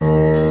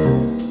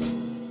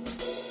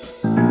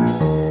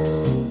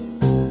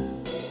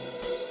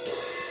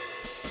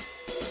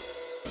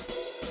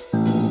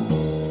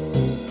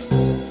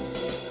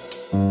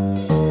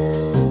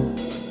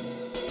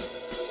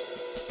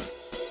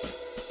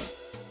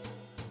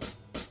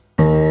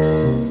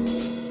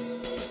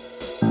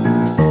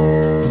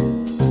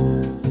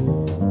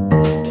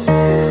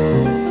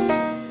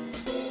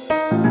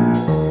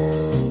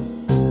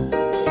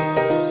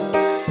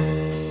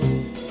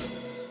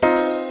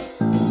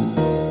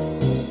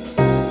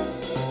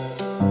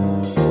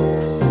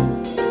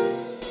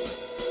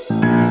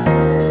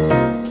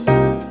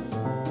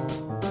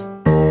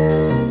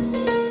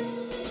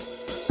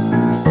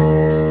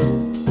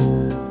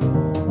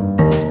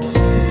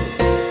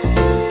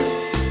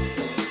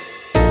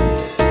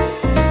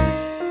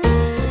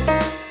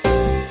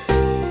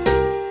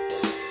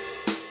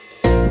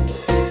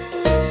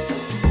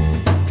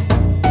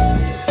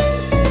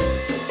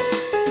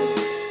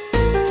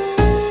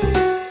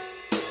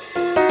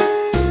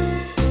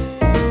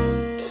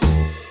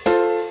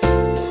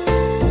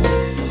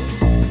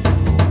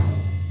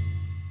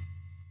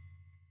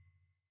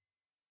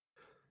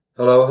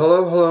Hello,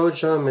 hello, hello,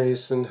 John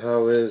Mason.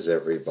 How is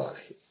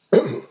everybody?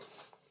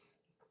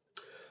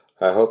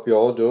 I hope you're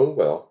all doing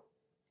well.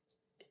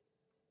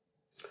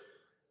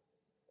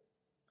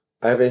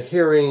 I've been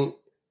hearing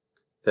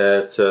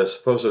that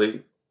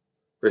supposedly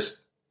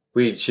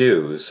we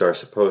Jews are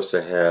supposed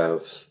to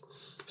have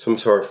some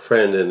sort of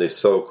friend in the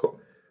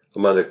so-called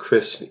among the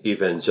Christian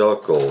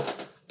evangelical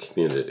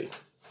community.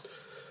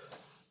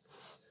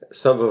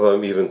 Some of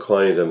them even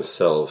calling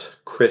themselves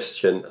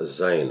Christian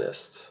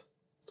Zionists.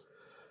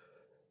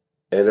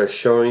 And are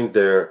showing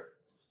their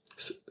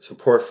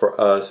support for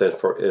us and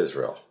for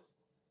Israel.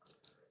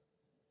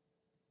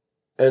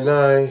 And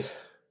I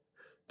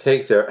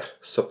take their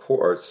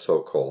support,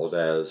 so-called,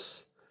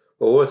 as,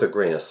 well, with a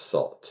grain of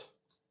salt.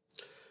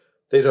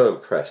 They don't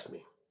impress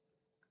me.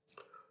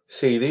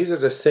 See, these are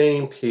the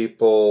same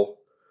people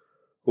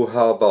who,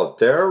 how about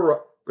their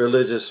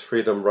religious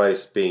freedom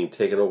rights being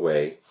taken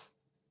away,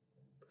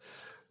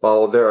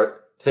 while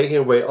they're taking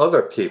away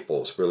other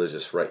people's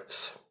religious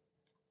rights.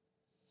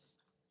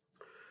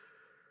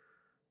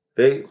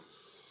 They're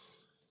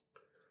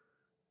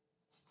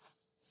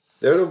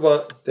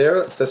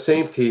the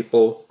same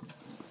people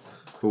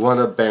who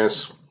want to ban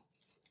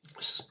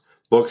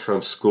books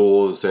from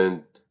schools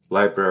and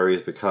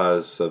libraries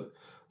because of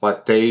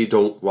what they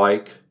don't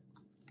like,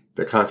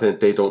 the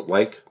content they don't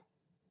like.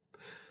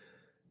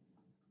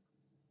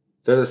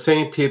 They're the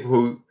same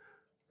people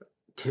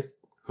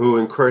who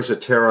encourage the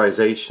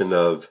terrorization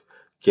of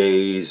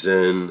gays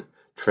and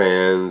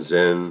trans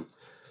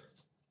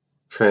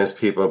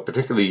people,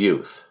 particularly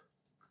youth.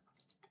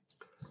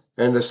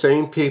 And they're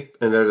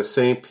the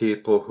same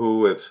people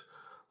who, if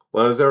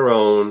one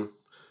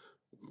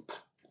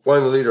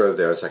leader of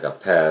theirs, like a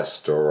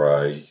pastor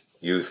or a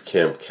youth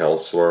camp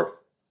counselor,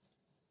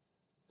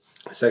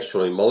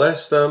 sexually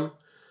molest them,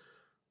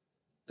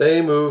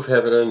 they move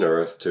heaven and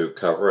earth to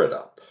cover it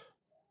up.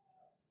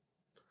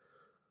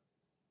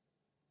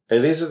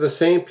 And these are the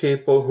same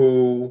people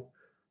who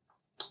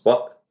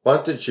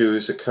want the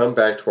Jews to come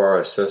back to our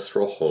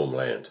ancestral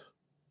homeland,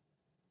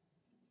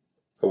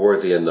 a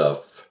worthy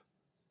enough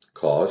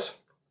cause.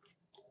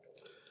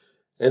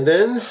 And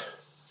then,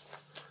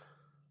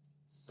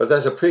 but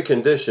that's a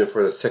precondition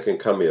for the second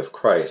coming of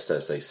Christ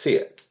as they see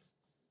it.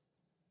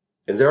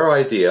 In their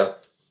idea,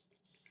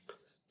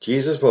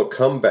 Jesus will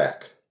come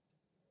back.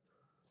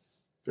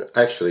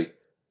 Actually,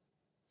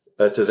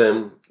 to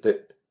them,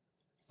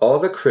 all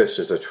the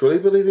Christians, the truly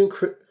believing,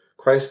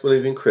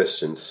 Christ-believing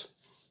Christians,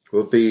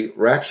 will be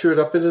raptured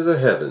up into the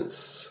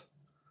heavens.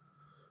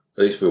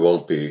 At least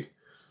we'll be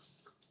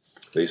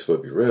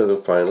rid of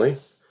them finally.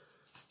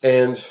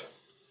 And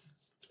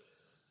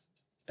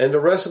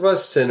the rest of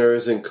us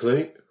sinners,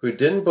 who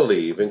didn't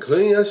believe,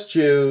 including us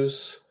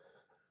Jews,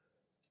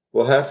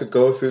 will have to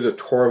go through the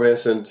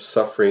torments and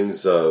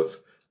sufferings of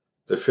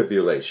the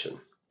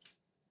tribulation.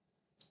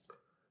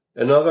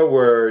 In other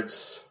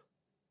words,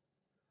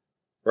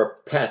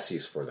 we're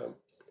patsies for them,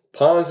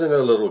 pawns in their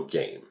little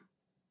game.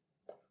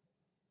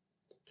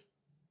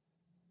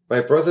 My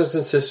brothers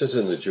and sisters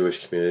in the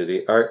Jewish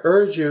community, I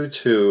urge you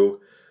to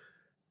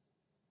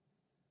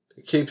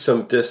keep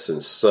some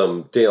distance,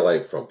 some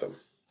daylight from them.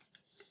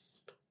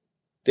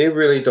 They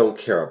really don't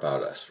care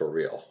about us for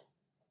real.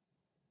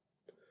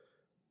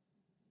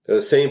 They're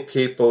the same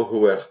people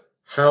who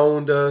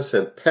hound us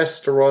and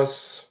pester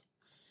us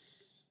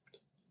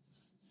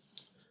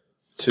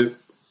to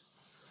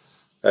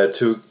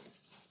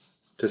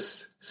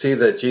see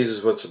that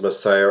Jesus was the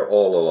Messiah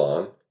all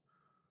along.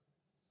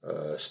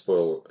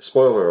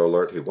 Spoiler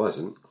alert, he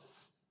wasn't.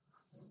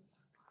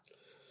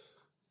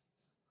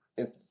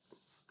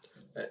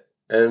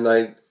 And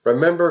I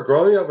remember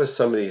growing up with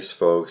some of these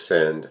folks,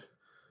 and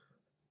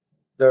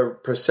their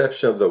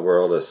perception of the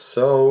world is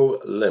so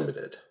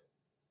limited.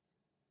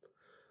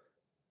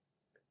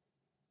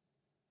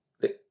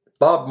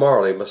 Bob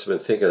Marley must have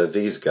been thinking of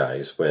these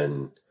guys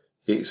when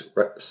he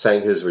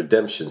sang his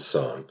redemption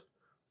song.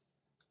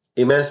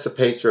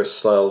 Emancipate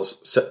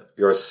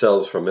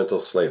yourselves from mental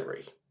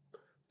slavery.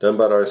 None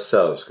but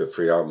ourselves could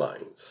free our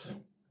minds.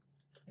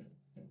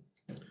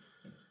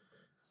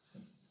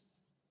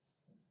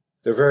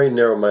 They're very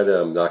narrow-minded,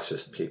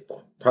 obnoxious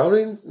people.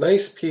 Probably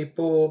nice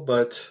people,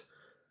 but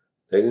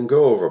they can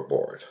go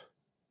overboard.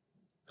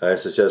 I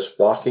suggest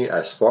walking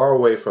as far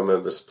away from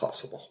them as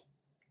possible.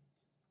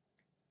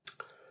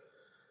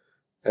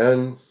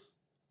 And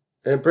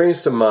it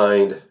brings to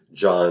mind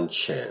John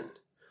Chen.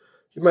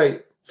 You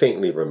might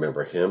faintly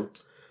remember him.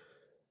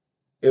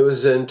 It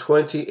was in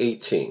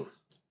 2018,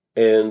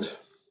 and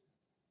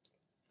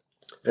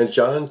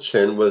John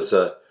Chen was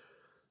a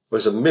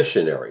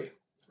missionary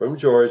from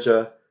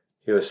Georgia.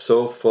 He was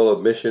so full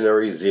of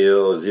missionary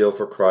zeal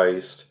for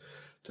Christ,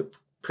 to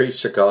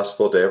preach the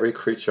gospel to every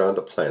creature on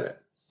the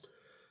planet.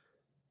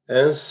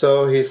 And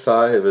so he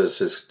thought it was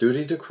his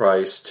duty to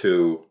Christ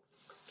to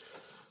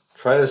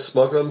try to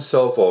smuggle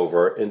himself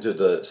over into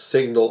the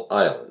Signal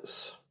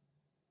Islands.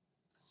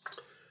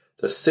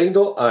 The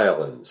Signal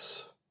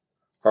Islands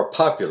are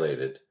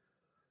populated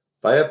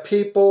by a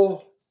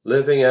people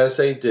living as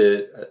they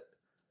did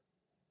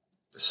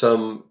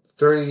some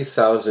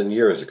 30,000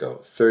 years ago,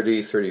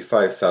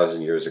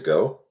 35,000 years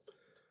ago.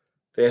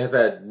 They have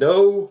had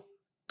no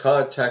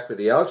contact with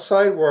the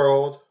outside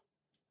world.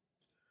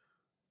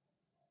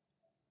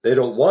 They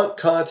don't want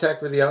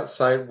contact with the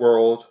outside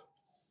world.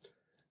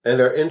 And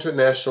their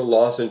international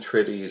laws and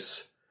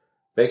treaties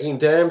making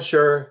damn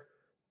sure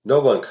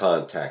no one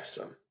contacts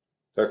them.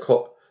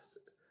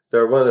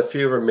 They're one of the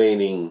few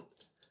remaining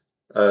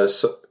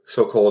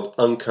so-called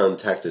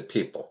uncontacted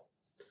people.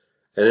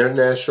 And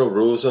international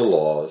rules and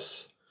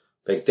laws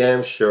make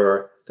damn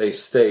sure they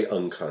stay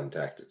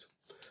uncontacted.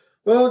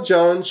 Well,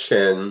 John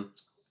Chen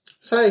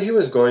decided he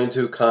was going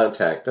to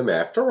contact them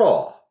after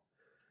all.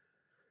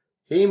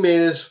 He made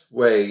his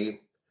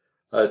way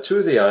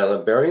to the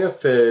island bearing a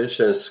fish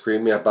and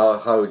screaming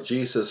about how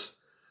Jesus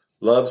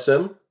loves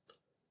him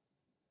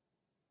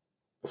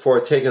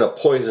before taking a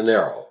poison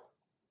arrow.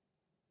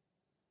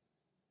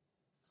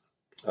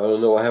 I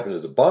don't know what happened to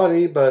the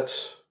body,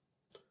 but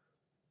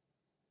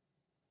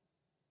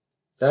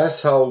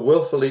that's how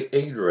willfully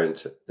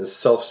ignorant and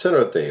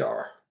self-centered they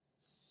are.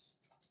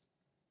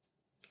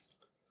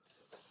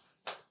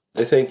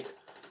 They think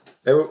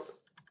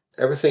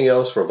everything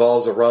else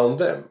revolves around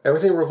them.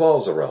 Everything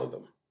revolves around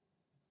them.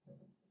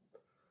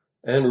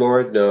 And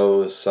Lord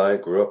knows I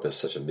grew up in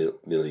such a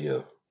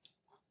milieu.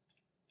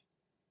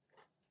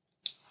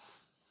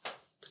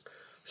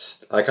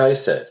 Like I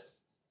said,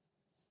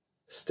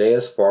 stay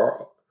as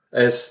far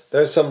as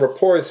there's some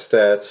reports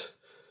that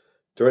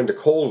during the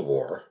Cold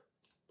War,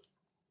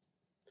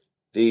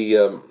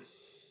 the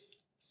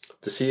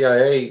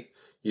CIA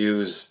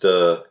used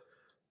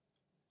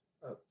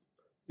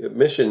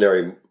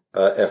missionary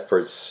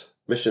efforts,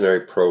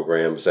 missionary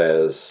programs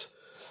as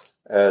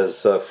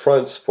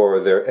fronts for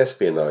their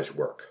espionage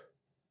work.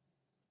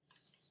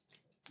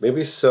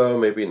 Maybe so,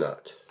 maybe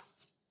not.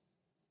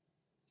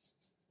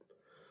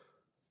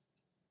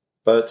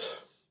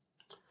 But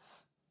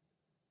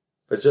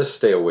just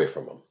stay away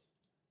from them.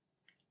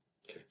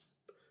 Okay.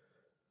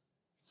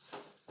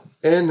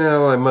 And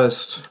now I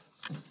must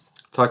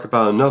talk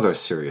about another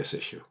serious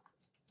issue.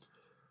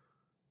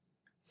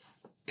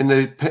 In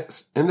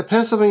the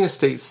Pennsylvania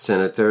State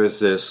Senate, there's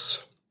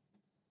this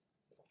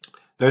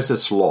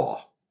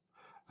law,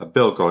 a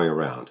bill going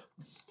around.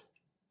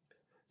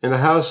 In the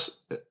House,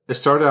 it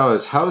started out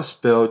as House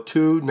Bill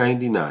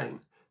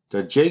 299,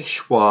 the Jake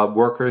Schwab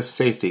Workers'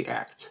 Safety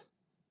Act.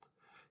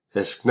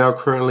 It's now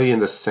currently in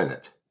the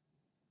Senate.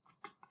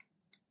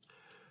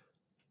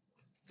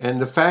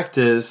 And the fact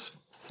is,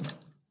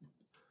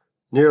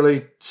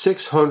 nearly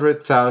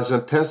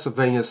 600,000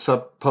 Pennsylvania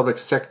public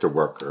sector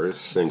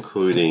workers,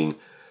 including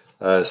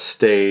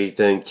state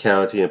and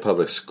county and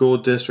public school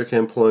district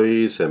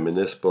employees and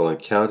municipal and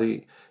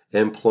county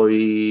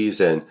employees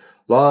and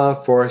law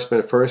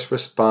enforcement, first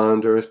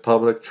responders,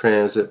 public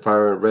transit,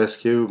 fire and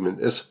rescue,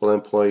 municipal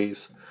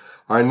employees,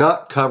 are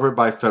not covered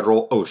by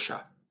federal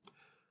OSHA.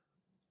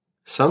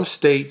 Some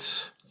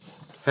states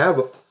have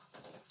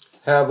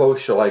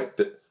OSHA-like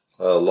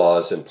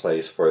laws in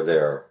place for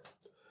their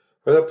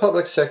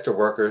public sector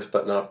workers,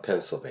 but not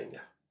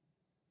Pennsylvania.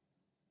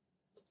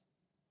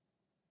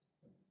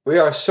 We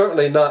are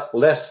certainly not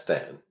less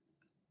than.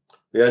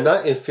 We are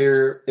not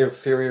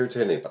inferior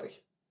to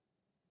anybody.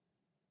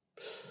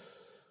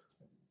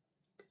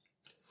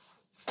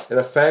 And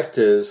the fact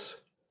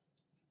is,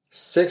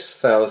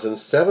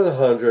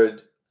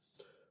 6,700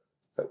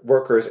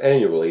 workers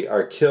annually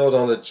are killed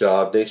on the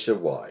job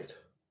nationwide.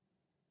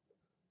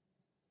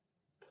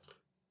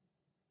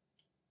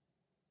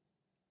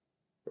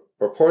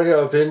 Reporting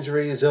of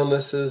injuries,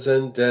 illnesses,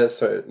 and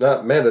deaths are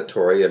not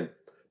mandatory in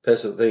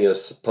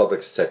Pennsylvania's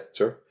public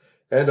sector,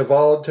 and the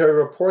voluntary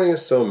reporting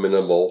is so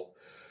minimal,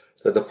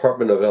 the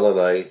Department of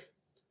Illinois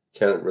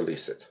can't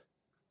release it.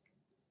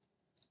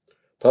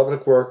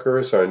 Public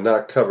workers are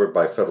not covered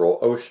by federal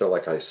OSHA,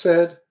 like I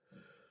said,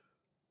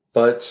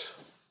 but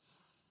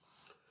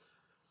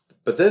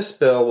this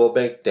bill will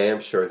make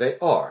damn sure they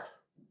are.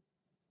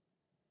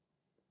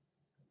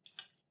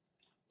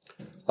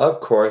 Of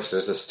course,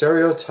 there's a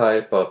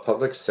stereotype of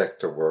public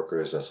sector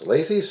workers as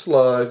lazy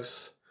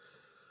slugs,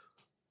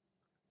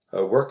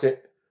 working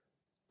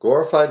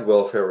glorified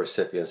welfare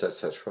recipients,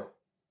 etc.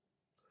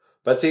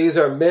 But these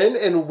are men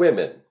and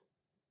women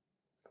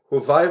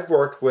who I've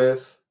worked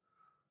with.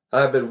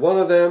 I've been one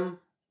of them,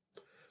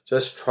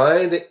 just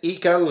trying to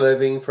eke out a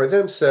living for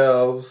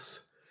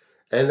themselves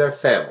and their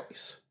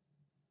families.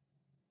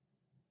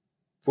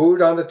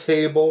 Food on the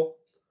table,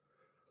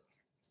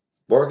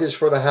 mortgage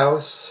for the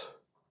house.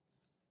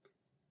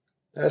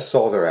 That's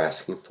all they're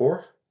asking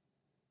for.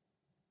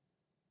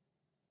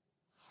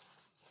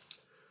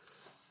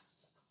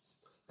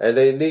 And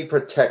they need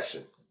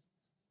protection.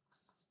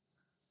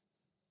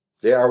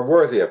 They are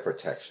worthy of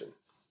protection.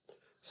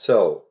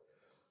 So,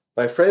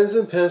 my friends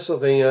in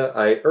Pennsylvania,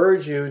 I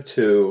urge you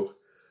to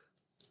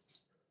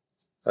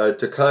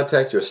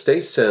contact your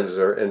state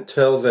senator and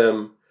tell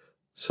them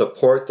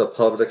support the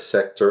public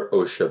sector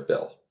OSHA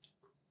bill.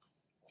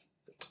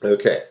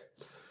 Okay,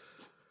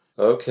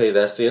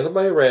 that's the end of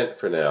my rant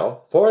for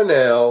now.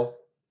 Now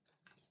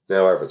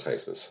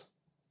advertisements.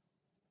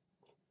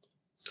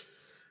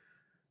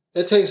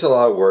 it takes a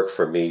lot of work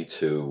for me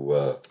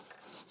to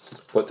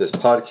put this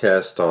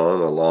podcast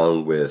on,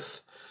 along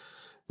with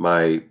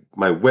my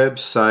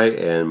website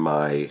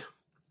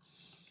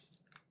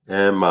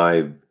and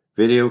my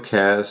video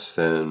casts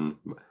and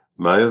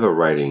my other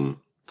writing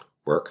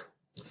work.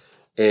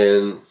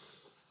 And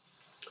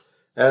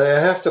I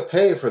have to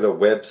pay for the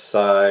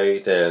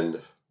website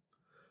and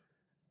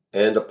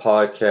the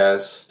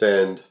podcast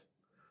and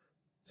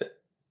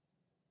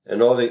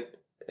all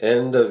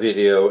the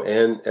video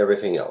and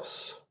everything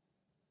else.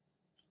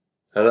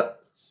 And I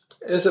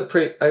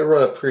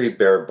run a pretty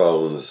bare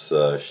bones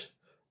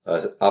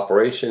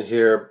operation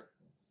here.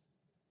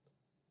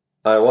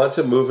 I want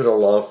to move it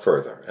along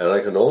further, and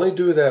I can only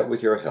do that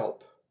with your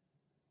help.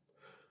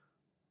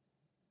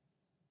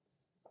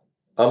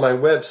 On my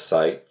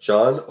website,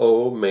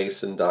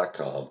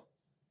 johnomason.com,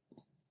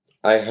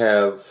 I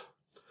have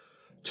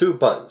 2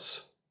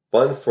 buttons,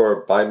 one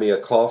for Buy Me a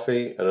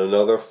Coffee and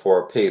another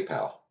for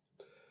PayPal.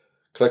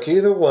 Click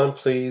either one,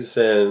 please,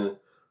 and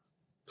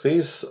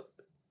please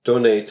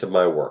donate to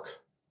my work.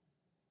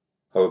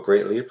 I would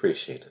greatly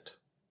appreciate it.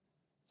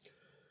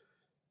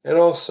 And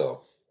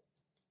also,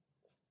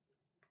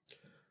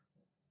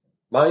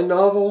 my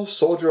novel,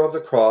 Soldier of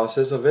the Cross,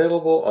 is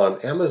available on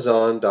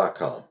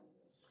Amazon.com.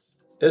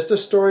 It's the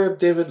story of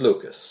David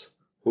Lucas,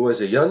 who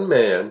as a young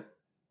man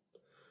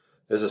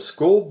is a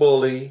school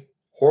bully,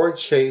 horde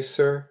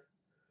chaser,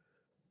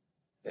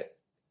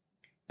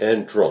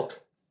 and drunk.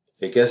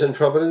 He gets in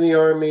trouble in the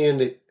army in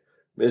the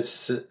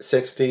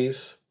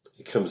mid-60s.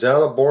 He comes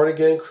out a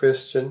born-again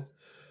Christian,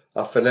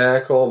 a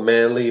fanatical,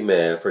 manly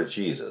man for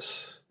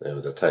Jesus,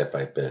 the type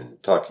I've been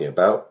talking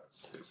about.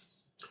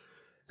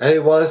 And he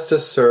wants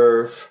to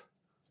serve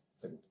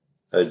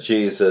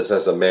Jesus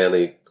as a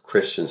manly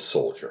Christian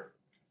soldier.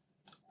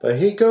 But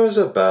he goes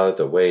about it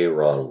the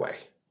wrong way.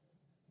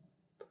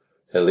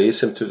 It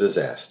leads him to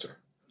disaster.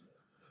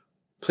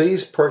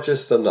 Please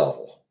purchase the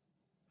novel,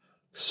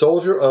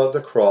 Soldier of the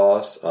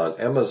Cross, on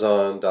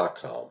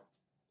Amazon.com.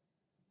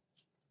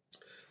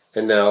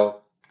 And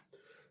now,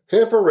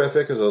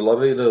 Hamperific is a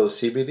lovely little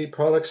CBD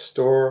product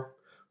store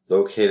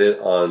located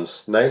on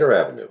Snyder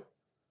Avenue,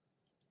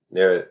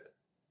 near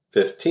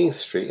 15th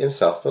Street in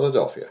South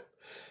Philadelphia.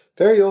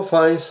 There you'll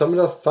find some of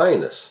the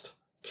finest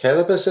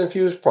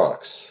cannabis-infused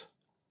products.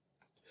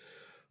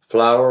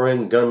 Flour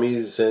and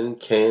gummies and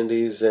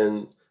candies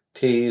and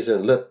teas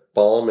and lip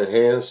balm and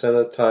hand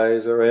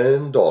sanitizer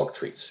and dog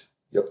treats.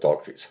 Yep,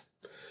 dog treats.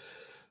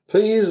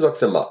 Please look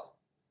them up.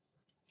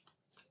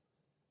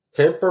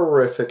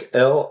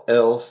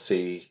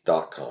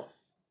 HemperificLLC.com.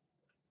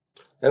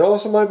 And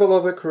also my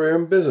beloved career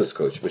and business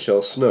coach,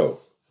 Michelle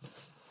Snow.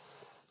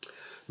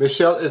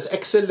 Michelle is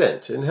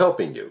excellent in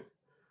helping you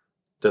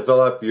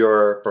develop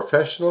your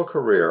professional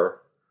career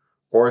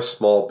or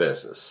small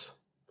business.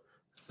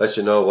 Let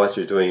you know what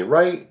you're doing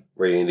right,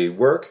 where you need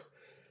work,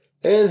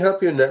 and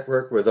help you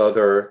network with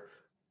other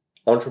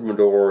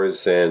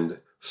entrepreneurs and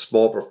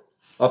small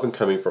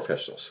up-and-coming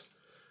professionals.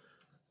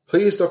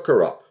 Please look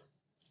her up.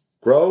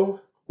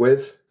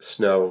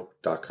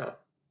 GrowWithSnow.com.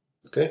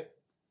 Okay?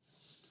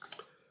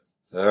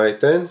 All right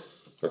then.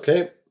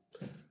 Okay.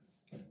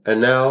 And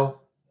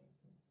now,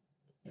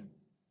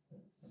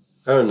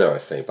 I don't know a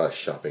thing about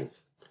shopping.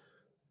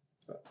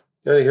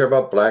 You hear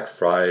about Black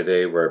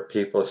Friday, where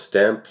people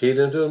stampede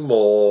into the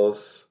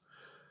malls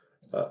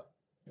at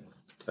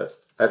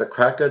the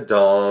crack of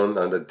dawn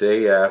on the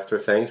day after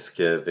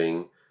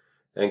Thanksgiving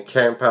and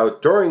camp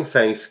out during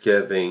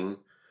Thanksgiving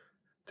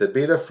to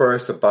be the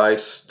first to buy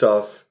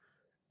stuff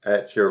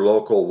at your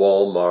local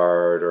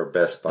Walmart or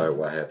Best Buy,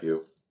 what have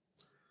you.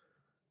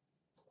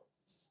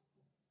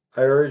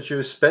 I urge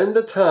you, spend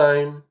the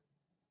time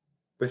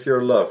with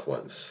your loved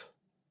ones.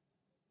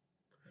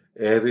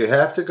 If you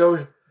have to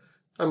go,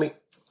 I mean,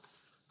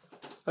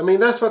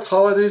 that's what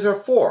holidays are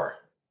for.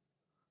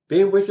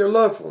 Being with your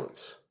loved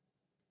ones.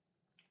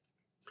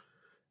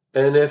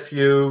 And if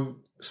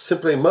you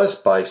simply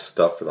must buy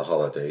stuff for the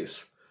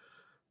holidays,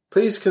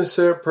 please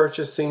consider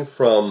purchasing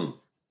from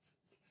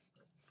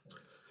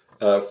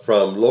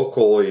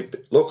locally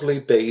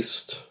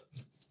based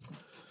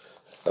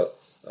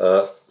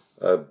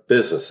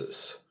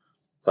businesses,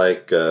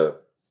 like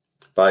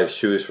buy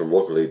shoes from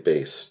locally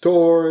based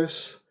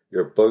stores,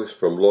 your books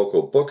from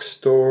local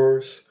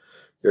bookstores,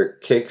 your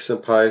cakes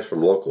and pies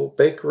from local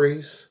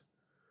bakeries.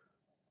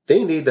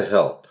 They need the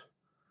help.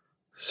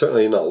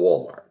 Certainly not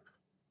Walmart.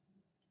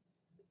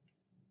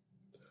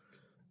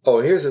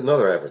 Oh, here's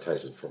another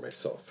advertisement for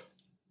myself.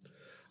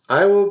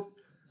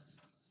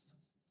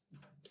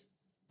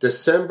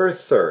 December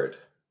 3rd,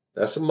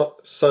 that's a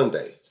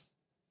Sunday,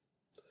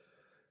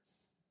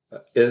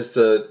 is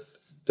the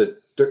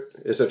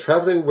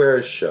Traveling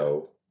Wares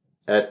Show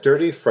at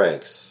Dirty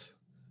Frank's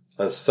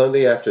on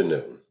Sunday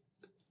afternoon,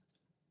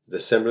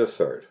 December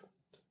 3rd.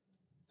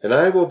 And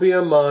I will be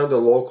among the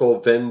local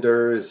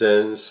vendors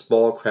and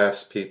small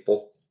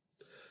craftspeople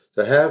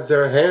to have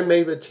their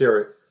handmade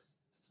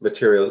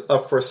materials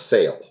up for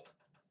sale.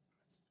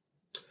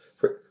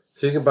 So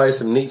you can buy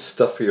some neat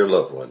stuff for your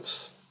loved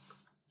ones.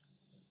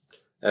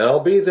 And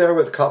I'll be there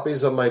with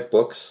copies of my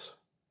books.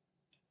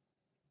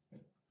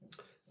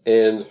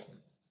 And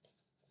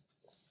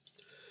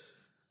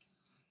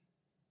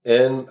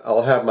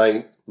I'll have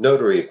my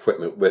notary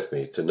equipment with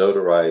me to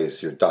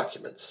notarize your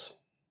documents.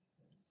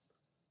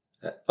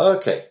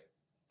 Okay,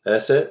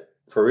 that's it.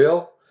 For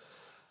real?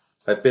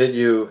 I bid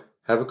you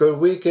have a good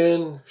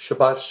weekend.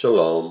 Shabbat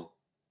Shalom.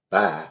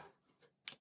 Bye.